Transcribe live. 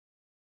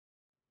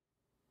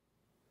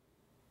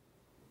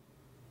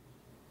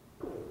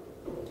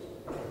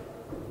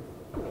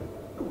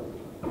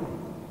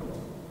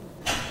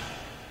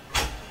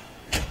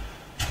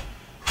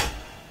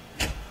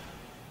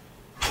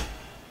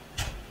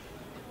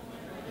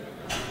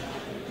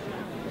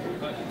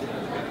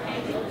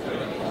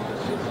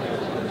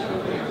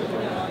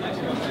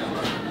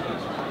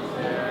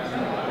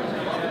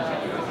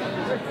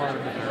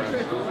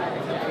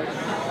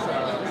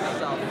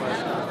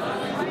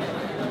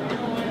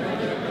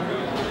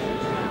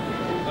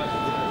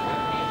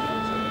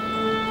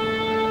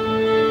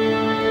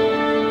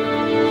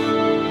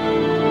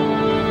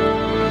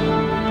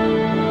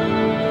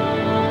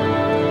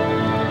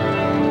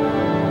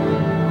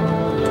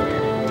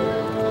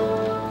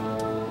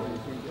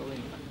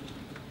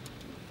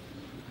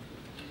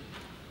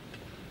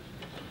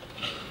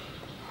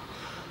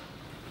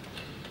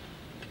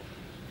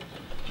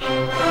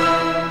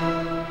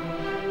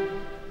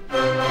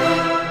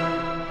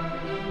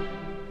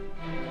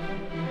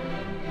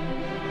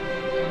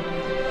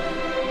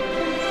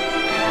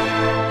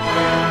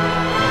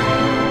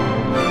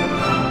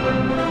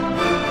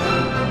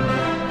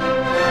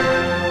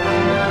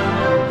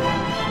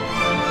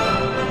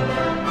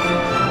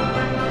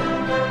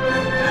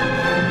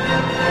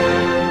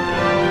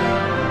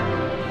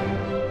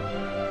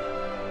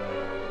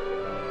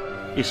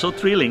It's so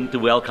thrilling to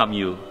welcome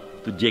you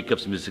to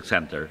Jacobs Music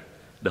Center,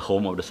 the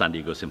home of the San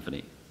Diego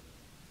Symphony.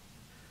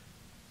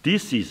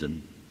 This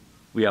season,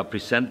 we are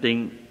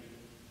presenting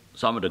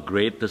some of the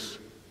greatest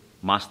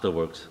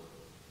masterworks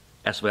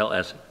as well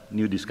as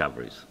new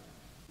discoveries.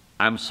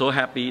 I'm so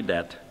happy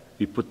that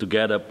we put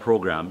together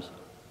programs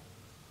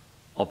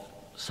of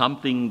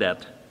something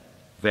that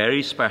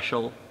very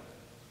special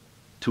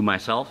to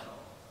myself,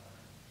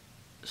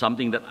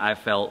 something that I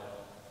felt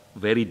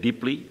very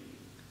deeply,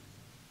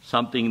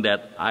 something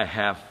that I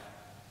have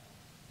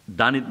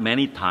done it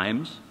many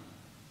times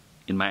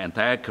in my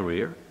entire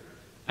career,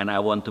 and I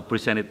want to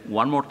present it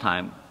one more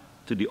time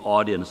to the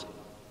audience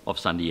of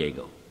San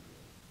Diego.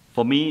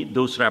 For me,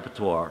 those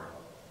repertoire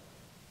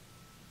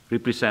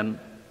represent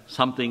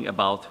something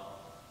about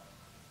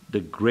the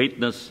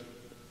greatness,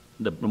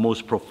 the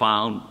most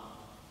profound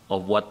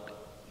of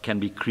what can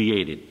be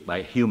created by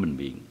a human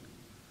being,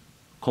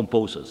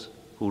 composers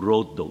who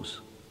wrote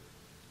those.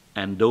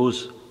 And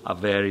those are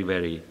very,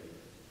 very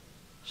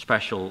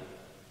special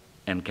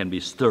and can be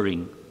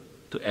stirring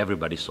to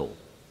everybody's soul.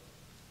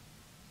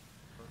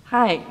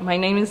 Hi, my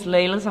name is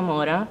Leila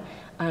Zamora,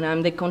 and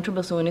I'm the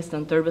contrabassonist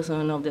and third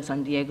bassoon of the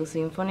San Diego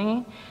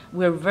Symphony.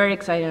 We're very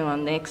excited about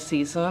next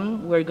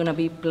season. We're going to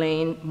be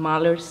playing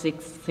Mahler's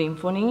Sixth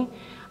Symphony.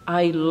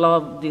 I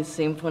love this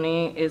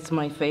symphony. It's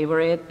my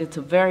favorite. It's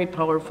a very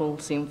powerful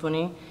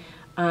symphony,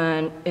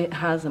 and it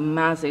has a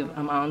massive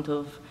amount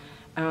of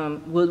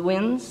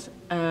woodwinds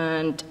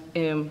and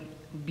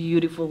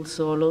beautiful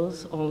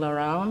solos all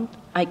around.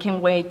 I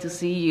can't wait to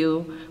see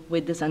you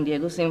with the San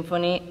Diego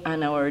Symphony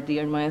and our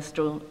dear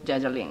maestro,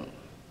 Jaja Ling.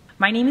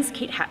 My name is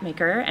Kate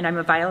Hatmaker, and I'm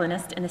a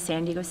violinist in the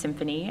San Diego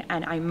Symphony,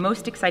 and I'm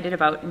most excited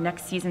about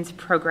next season's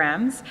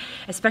programs,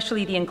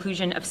 especially the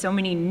inclusion of so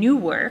many new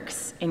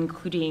works,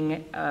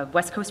 including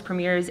West Coast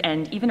premieres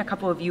and even a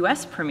couple of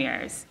US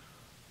premieres.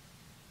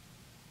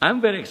 I'm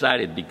very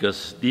excited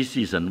because this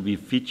season we're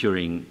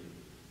featuring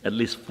at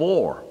least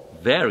 4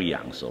 very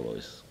young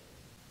soloists.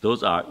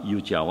 Those are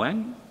Yu Jia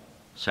Wang,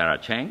 Sarah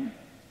Chang,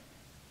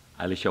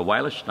 Alicia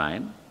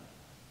Weilerstein,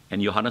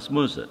 and Johannes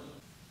Moser.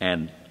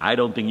 And I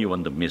don't think you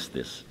want to miss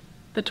this.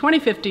 The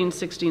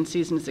 2015-16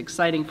 season is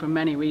exciting for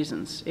many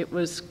reasons. It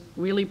was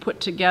really put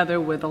together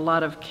with a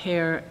lot of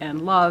care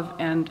and love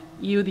and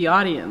you, the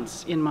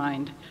audience, in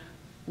mind.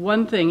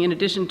 One thing, in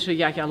addition to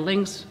Jaja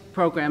Ling's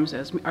programs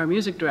as our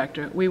music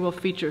director, we will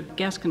feature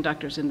guest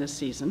conductors in this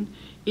season,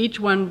 each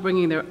one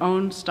bringing their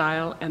own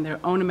style and their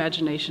own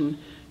imagination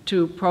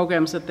to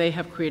programs that they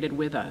have created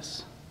with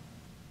us.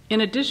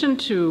 In addition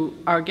to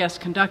our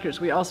guest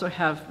conductors, we also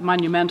have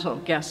monumental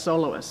guest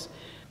soloists.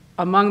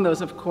 Among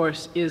those, of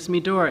course, is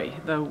Midori,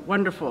 the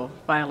wonderful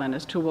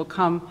violinist who will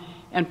come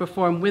and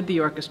perform with the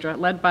orchestra,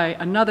 led by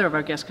another of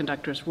our guest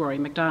conductors, Rory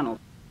McDonald.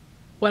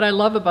 What I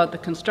love about the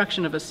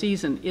construction of a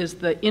season is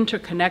the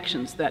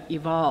interconnections that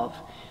evolve.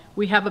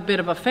 We have a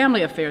bit of a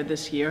family affair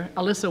this year.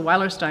 Alyssa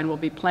Weilerstein will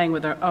be playing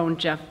with our own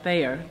Jeff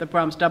Thayer, the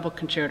Brahms Double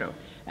Concerto,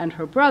 and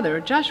her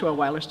brother, Joshua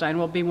Weilerstein,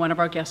 will be one of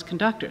our guest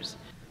conductors.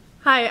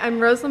 Hi, I'm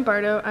Rose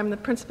Lombardo. I'm the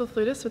principal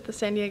flutist with the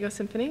San Diego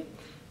Symphony,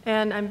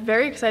 and I'm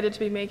very excited to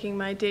be making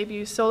my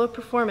debut solo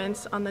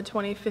performance on the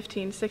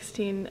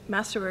 2015-16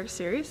 Masterworks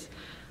series.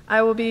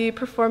 I will be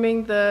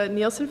performing the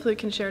Nielsen Flute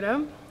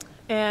Concerto,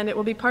 and it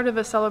will be part of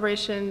a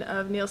celebration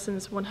of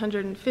Nielsen's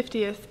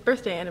 150th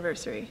birthday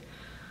anniversary.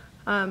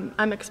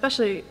 I'm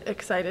especially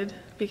excited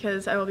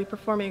because I will be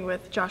performing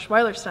with Josh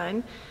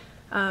Weilerstein,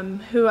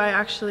 who I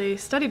actually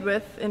studied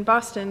with in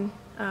Boston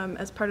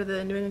as part of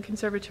the New England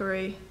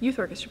Conservatory Youth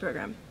Orchestra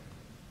program.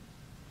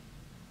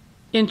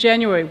 In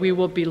January, we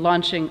will be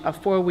launching a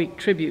 4-week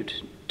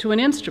tribute to an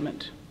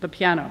instrument, the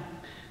piano.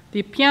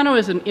 The piano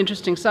is an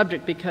interesting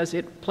subject because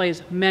it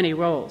plays many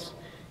roles.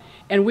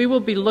 And we will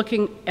be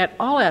looking at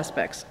all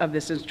aspects of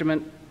this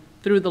instrument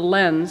through the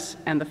lens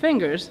and the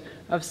fingers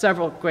of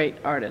several great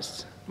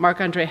artists: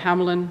 Marc-Andre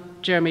Hamelin,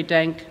 Jeremy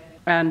Denk,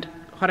 and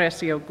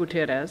Horacio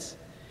Gutierrez,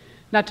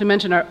 not to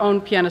mention our own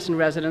pianist in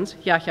residence,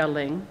 Jaja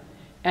Ling,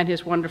 and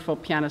his wonderful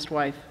pianist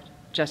wife,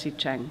 Jessie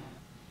Cheng.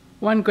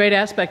 One great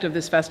aspect of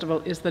this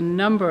festival is the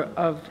number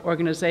of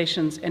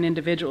organizations and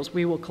individuals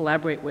we will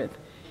collaborate with,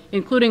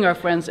 including our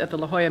friends at the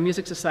La Jolla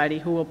Music Society,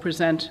 who will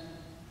present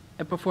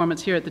a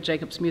performance here at the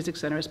Jacobs Music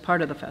Center as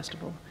part of the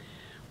festival.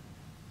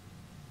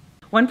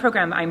 One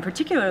program I'm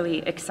particularly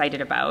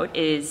excited about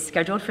is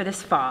scheduled for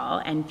this fall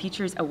and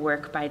features a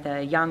work by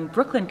the young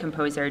Brooklyn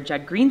composer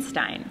Judd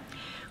Greenstein,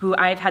 who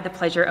I've had the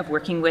pleasure of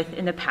working with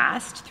in the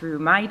past through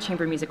my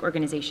chamber music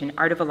organization,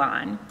 Art of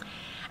Elan.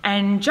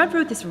 And Judd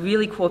wrote this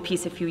really cool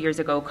piece a few years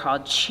ago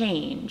called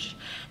Change.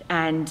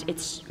 And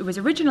it was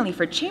originally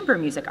for chamber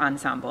music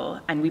ensemble,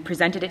 and we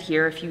presented it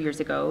here a few years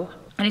ago.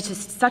 And it's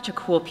just such a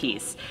cool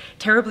piece,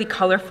 terribly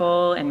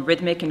colorful and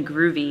rhythmic and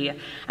groovy.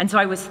 And so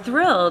I was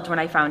thrilled when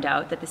I found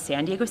out that the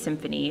San Diego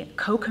Symphony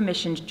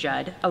co-commissioned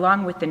Judd,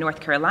 along with the North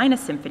Carolina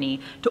Symphony,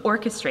 to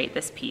orchestrate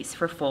this piece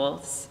for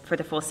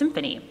the full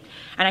symphony.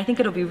 And I think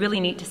it'll be really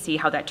neat to see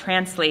how that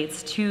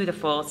translates to the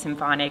full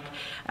symphonic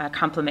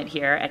complement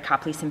here at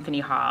Copley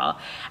Symphony Hall.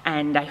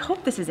 And I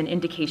hope this is an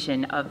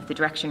indication of the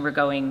direction we're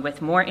going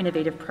with more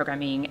innovative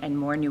programming and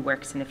more new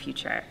works in the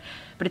future.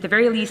 But at the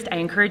very least, I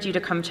encourage you to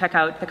come check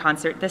out the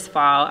concert this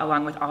fall,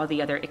 along with all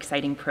the other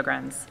exciting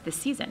programs this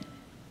season.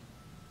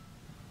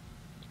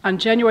 On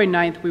January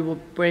 9th, we will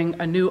bring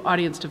a new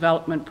audience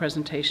development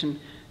presentation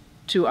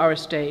to our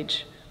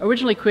stage.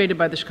 Originally created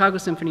by the Chicago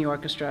Symphony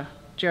Orchestra,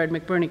 Jared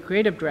McBurney,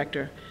 creative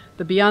director,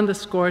 the Beyond the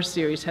Score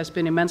series has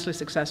been immensely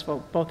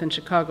successful both in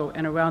Chicago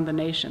and around the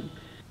nation.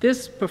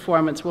 This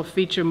performance will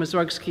feature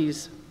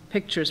Mussorgsky's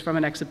Pictures from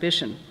an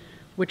Exhibition,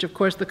 which of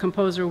course the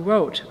composer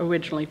wrote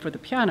originally for the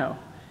piano,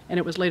 and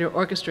it was later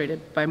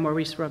orchestrated by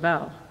Maurice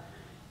Ravel.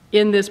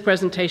 In this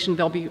presentation,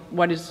 there'll be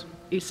what is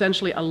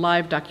essentially a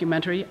live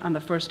documentary on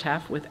the first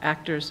half with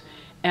actors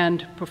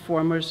and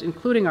performers,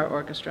 including our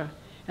orchestra,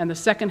 and the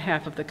second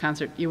half of the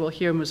concert, you will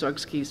hear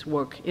Mussorgsky's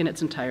work in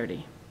its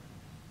entirety.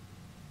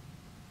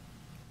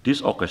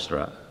 This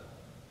orchestra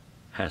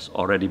has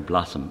already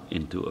blossomed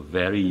into a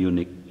very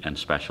unique and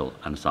special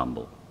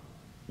ensemble.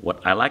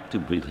 What I like to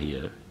bring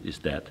here is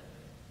that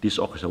this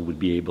orchestra will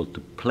be able to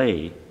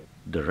play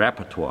the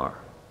repertoire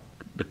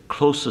the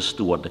closest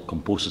to what the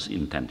composer's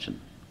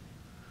intention.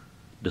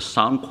 The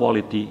sound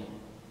quality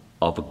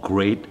of a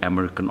great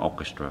American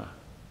orchestra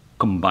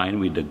combined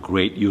with the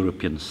great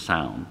European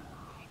sound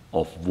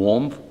of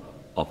warmth,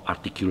 of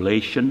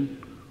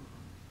articulation,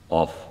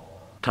 of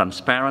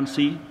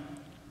transparency,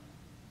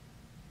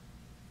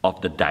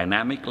 of the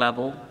dynamic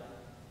level,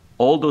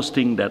 all those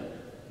things that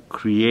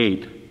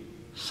create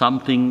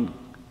something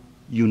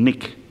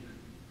unique,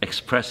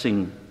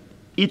 expressing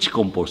each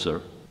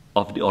composer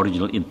of the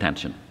original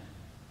intention.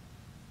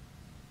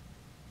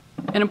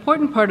 An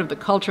important part of the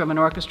culture of an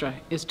orchestra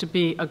is to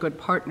be a good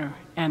partner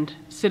and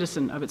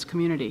citizen of its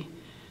community.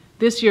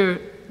 This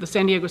year, the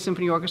San Diego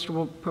Symphony Orchestra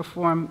will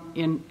perform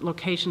in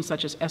locations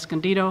such as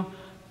Escondido,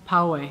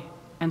 Poway,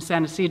 and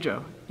San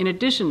Isidro, in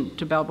addition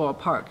to Balboa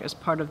Park as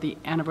part of the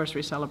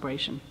anniversary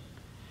celebration.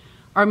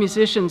 Our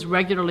musicians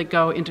regularly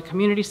go into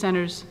community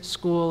centers,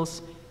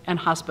 schools, and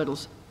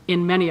hospitals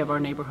in many of our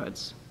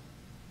neighborhoods.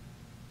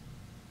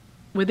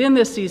 Within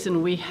this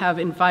season, we have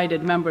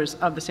invited members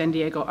of the San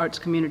Diego arts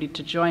community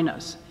to join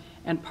us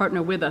and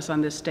partner with us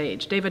on this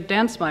stage. David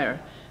Dansmeyer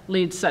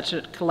leads such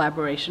a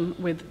collaboration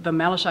with the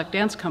Malashok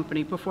Dance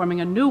Company,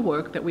 performing a new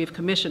work that we've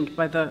commissioned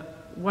by the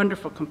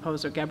wonderful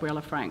composer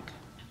Gabriela Frank.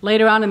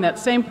 Later on in that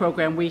same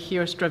program, we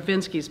hear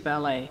Stravinsky's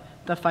ballet,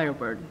 The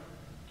Firebird.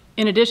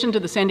 In addition to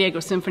the San Diego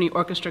Symphony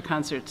Orchestra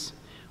concerts,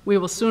 we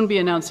will soon be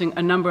announcing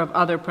a number of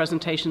other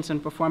presentations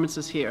and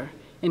performances here,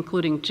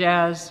 including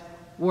jazz,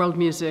 world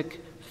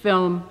music,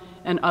 film,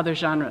 and other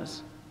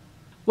genres.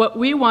 What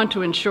we want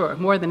to ensure,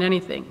 more than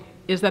anything,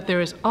 is that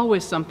there is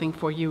always something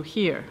for you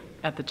here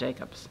at the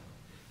Jacobs.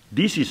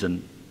 This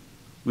season,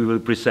 we will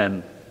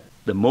present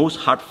the most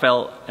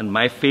heartfelt and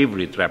my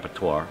favorite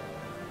repertoire,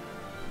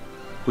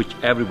 which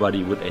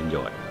everybody would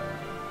enjoy.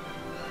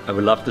 I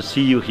would love to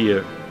see you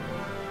here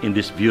in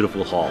this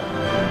beautiful hall.